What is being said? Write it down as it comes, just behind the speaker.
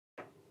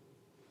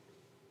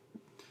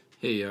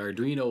Hey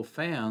Arduino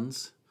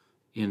fans,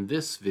 in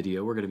this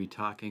video we're going to be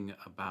talking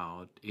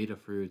about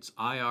Adafruit's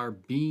IR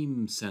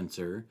Beam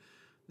Sensor.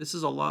 This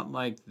is a lot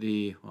like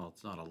well,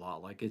 it's not a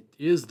lot like, it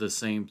is the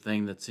same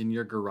thing that's in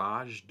your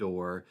garage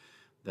door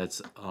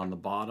that's on the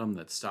bottom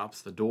that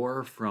stops the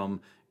door from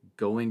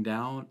going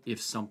down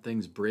if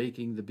something's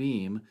breaking the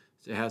beam.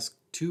 It has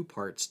two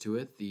parts to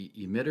it, the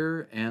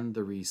emitter and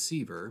the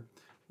receiver.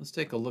 Let's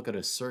take a look at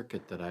a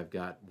circuit that I've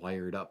got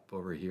wired up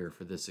over here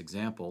for this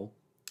example.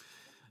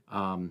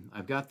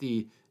 I've got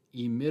the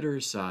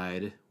emitter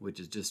side, which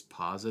is just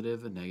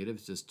positive and negative.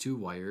 It's just two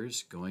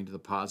wires going to the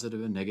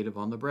positive and negative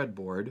on the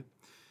breadboard.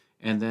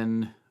 And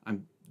then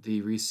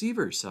the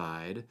receiver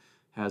side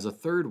has a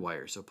third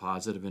wire, so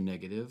positive and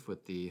negative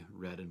with the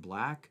red and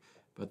black.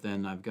 But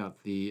then I've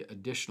got the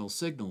additional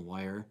signal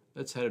wire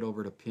that's headed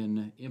over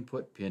to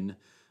input pin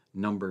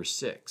number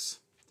 6.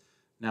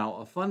 Now,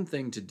 a fun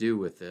thing to do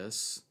with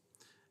this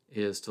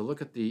is to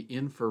look at the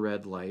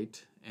infrared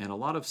light, and a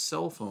lot of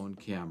cell phone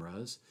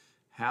cameras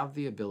have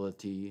the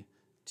ability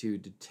to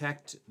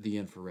detect the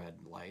infrared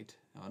light.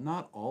 Now,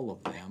 not all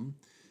of them,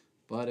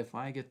 but if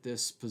I get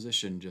this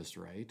position just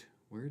right,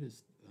 where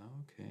does,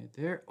 okay,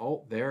 there,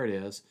 oh, there it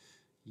is.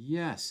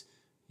 Yes,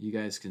 you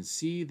guys can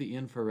see the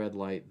infrared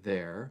light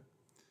there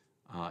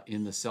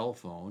in the cell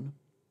phone.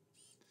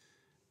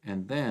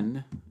 And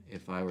then,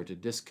 if I were to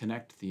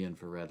disconnect the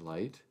infrared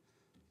light,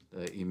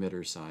 the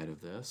emitter side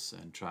of this,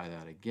 and try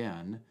that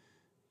again,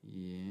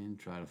 and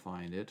try to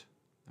find it.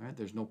 All right,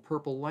 there's no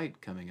purple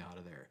light coming out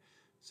of there.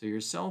 So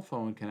your cell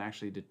phone can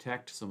actually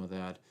detect some of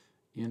that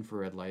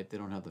infrared light. They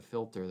don't have the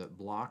filter that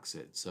blocks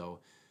it. So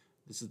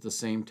this is the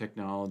same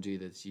technology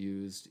that's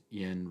used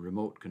in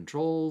remote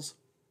controls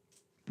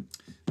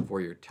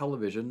for your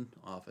television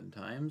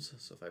oftentimes.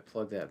 So if I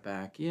plug that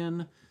back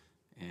in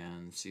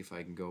and see if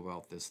I can go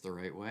about this the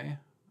right way.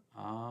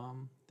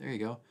 There you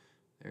go.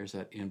 There's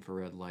that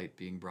infrared light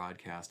being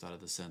broadcast out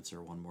of the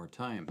sensor one more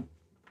time.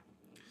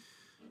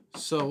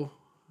 So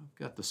I've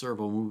got the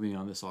servo moving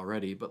on this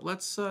already, but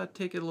let's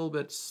take it a little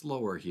bit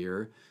slower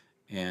here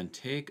and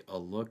take a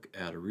look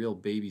at a real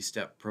baby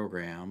step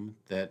program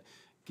that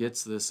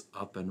gets this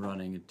up and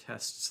running and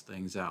tests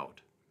things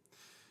out.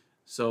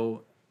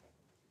 So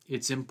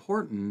it's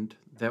important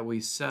that we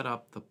set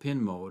up the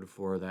pin mode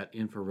for that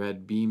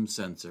infrared beam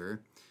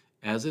sensor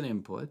as an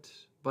input,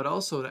 but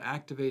also to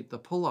activate the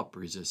pull-up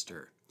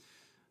resistor.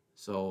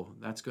 So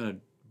that's going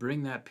to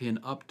bring that pin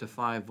up to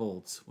 5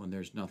 volts when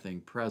there's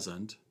nothing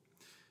present.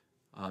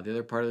 The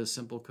other part of the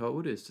simple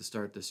code is to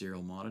start the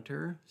serial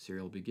monitor,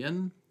 serial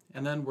begin,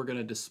 and then we're going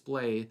to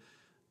display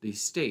the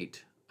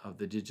state of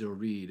the digital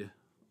read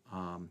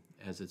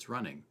as it's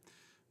running.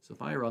 So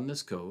if I run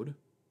this code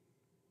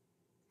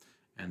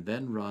and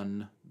then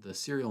run the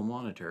serial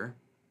monitor,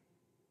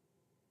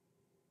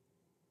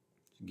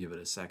 give it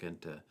a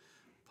second to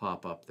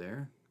pop up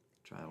there,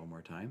 try it one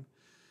more time.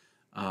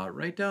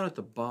 Right down at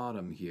the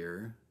bottom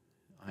here,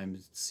 I'm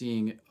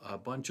seeing a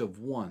bunch of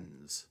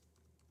 1s.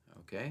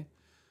 Okay,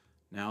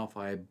 now if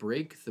I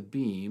break the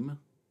beam,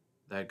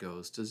 that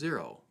goes to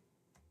 0.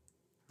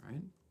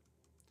 Right?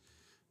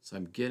 So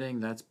I'm getting,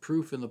 that's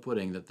proof in the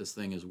pudding that this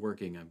thing is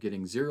working. I'm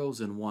getting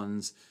 0s and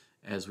 1s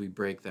as we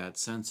break that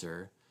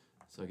sensor.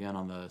 So again,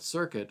 on the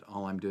circuit,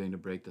 all I'm doing to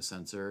break the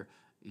sensor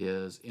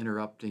is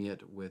interrupting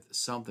it with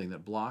something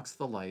that blocks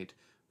the light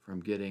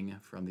from getting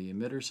from the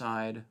emitter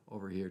side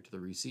over here to the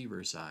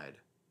receiver side.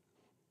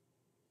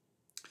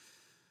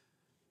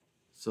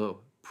 So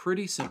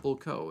pretty simple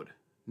code.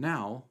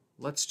 Now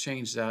let's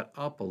change that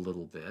up a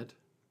little bit.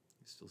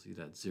 You still see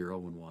that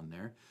 0 and 1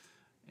 there.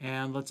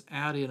 And let's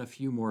add in a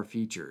few more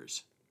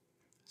features.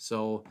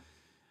 So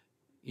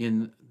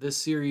in this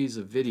series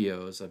of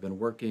videos, I've been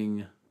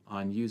working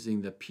on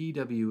using the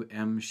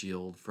PWM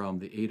shield from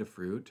the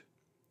Adafruit.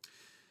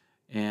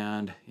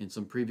 And in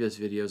some previous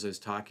videos, I was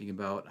talking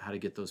about how to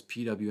get those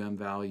PWM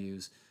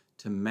values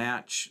to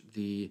match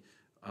the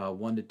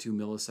 1 to 2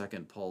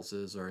 millisecond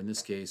pulses, or in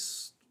this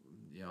case,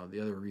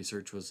 the other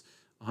research was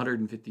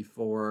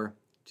 154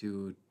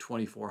 to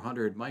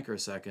 2400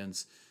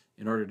 microseconds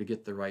in order to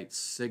get the right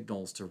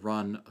signals to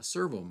run a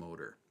servo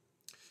motor.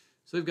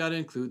 So we've got to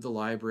include the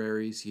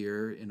libraries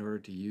here in order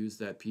to use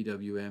that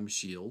PWM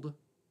shield.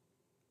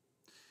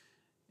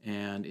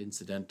 And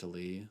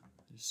incidentally,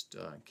 just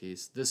in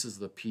case, this is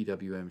the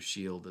PWM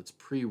shield that's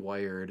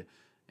pre-wired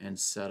and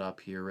set up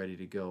here ready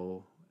to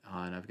go.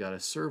 And I've got a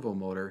servo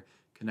motor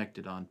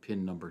connected on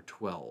pin number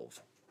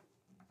 12.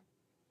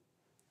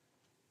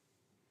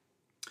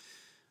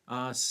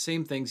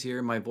 Same things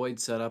here. My void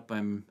setup,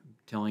 I'm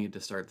telling it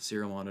to start the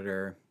serial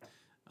monitor.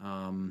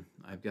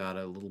 I've got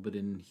a little bit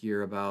in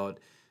here about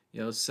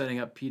setting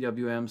up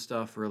PWM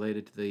stuff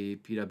related to the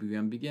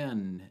PWM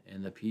begin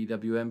and the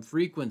PWM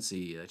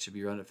frequency. That should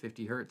be run at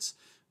 50 Hertz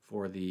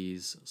for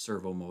these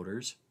servo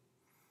motors.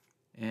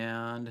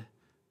 And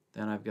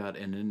then I've got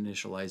an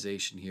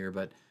initialization here,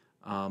 but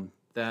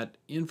that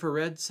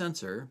infrared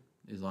sensor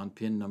is on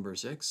pin number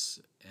 6,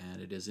 and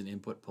it is an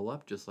input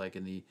pull-up, just like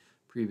in the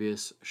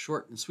previous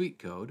short and sweet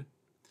code.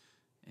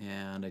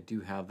 And I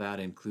do have that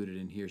included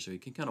in here so you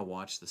can kind of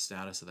watch the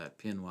status of that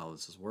pin while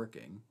this is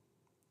working.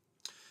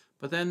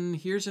 But then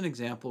here's an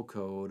example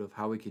code of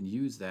how we can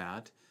use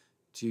that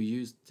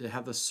to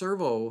have the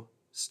servo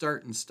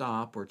start and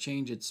stop or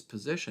change its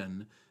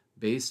position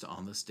based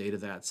on the state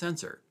of that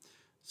sensor.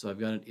 So I've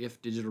got an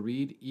if digital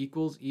read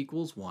equals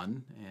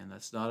 1, and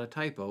that's not a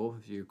typo.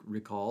 If you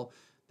recall,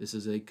 this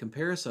is a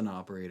comparison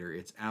operator.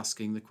 It's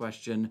asking the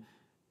question,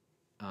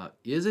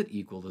 is it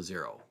equal to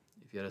 0?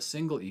 If you had a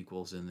single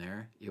equals in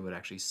there, it would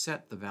actually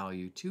set the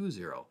value to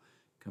 0.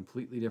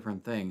 Completely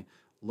different thing.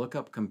 Look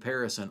up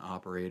comparison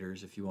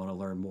operators if you want to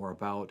learn more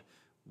about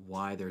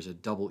why there's a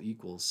double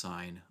equals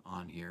sign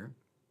on here.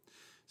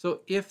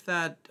 So if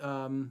that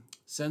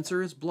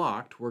sensor is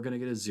blocked, we're going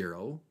to get a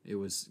 0. It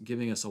was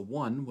giving us a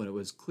 1 when it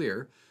was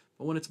clear,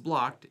 but when it's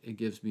blocked, it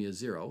gives me a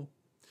 0.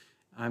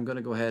 I'm going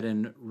to go ahead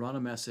and run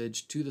a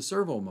message to the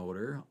servo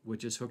motor,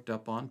 which is hooked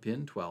up on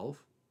pin 12,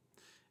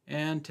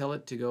 and tell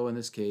it to go, in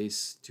this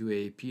case, to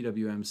a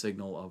PWM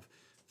signal of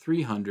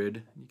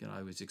 300. You can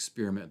always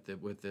experiment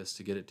with this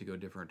to get it to go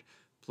different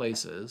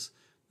places.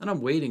 And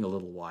I'm waiting a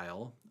little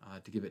while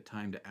to give it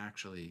time to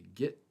actually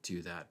get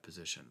to that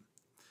position.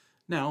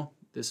 Now,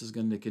 this is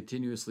going to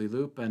continuously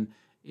loop, and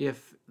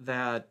if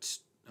that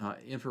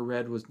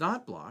infrared was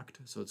not blocked,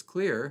 so it's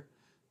clear,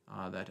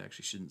 that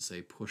actually shouldn't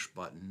say push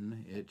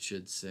button. It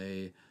should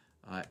say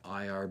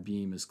IR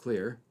beam is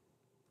clear.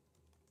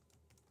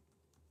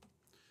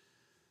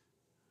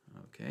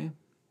 Okay.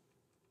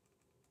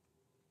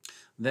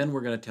 Then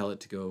we're going to tell it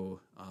to go,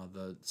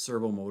 the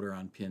servo motor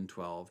on pin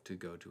 12 to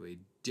go to a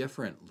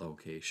different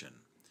location.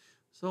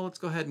 So let's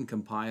go ahead and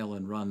compile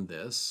and run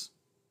this.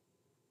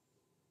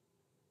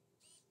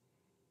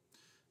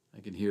 I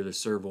can hear the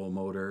servo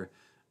motor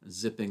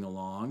zipping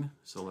along.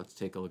 So let's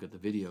take a look at the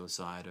video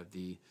side of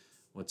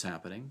what's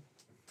happening.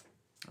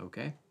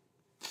 Okay.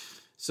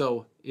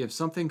 So if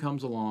something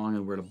comes along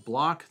and we're to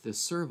block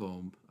this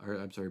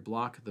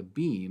block the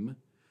beam,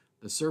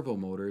 the servo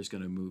motor is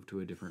going to move to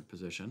a different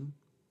position.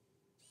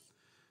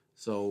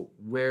 So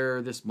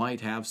where this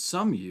might have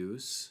some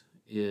use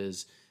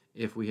is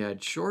if we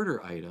had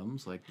shorter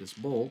items like this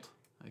bolt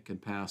I can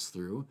pass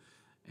through,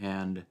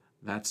 and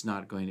that's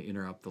not going to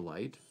interrupt the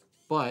light.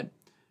 But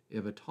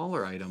if a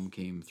taller item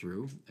came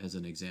through, as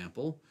an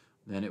example,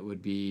 then it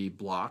would be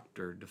blocked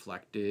or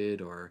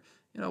deflected, or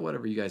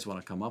whatever you guys want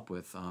to come up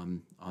with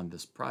on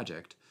this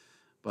project.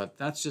 But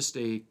that's just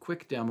a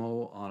quick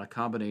demo on a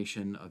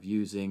combination of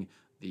using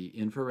the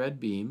infrared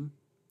beam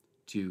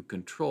to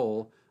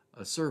control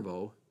a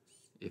servo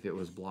if it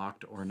was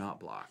blocked or not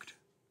blocked.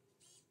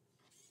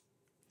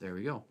 There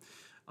we go.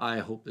 I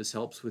hope this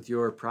helps with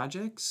your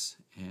projects,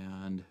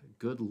 and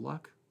good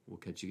luck. We'll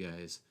catch you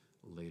guys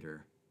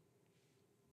later.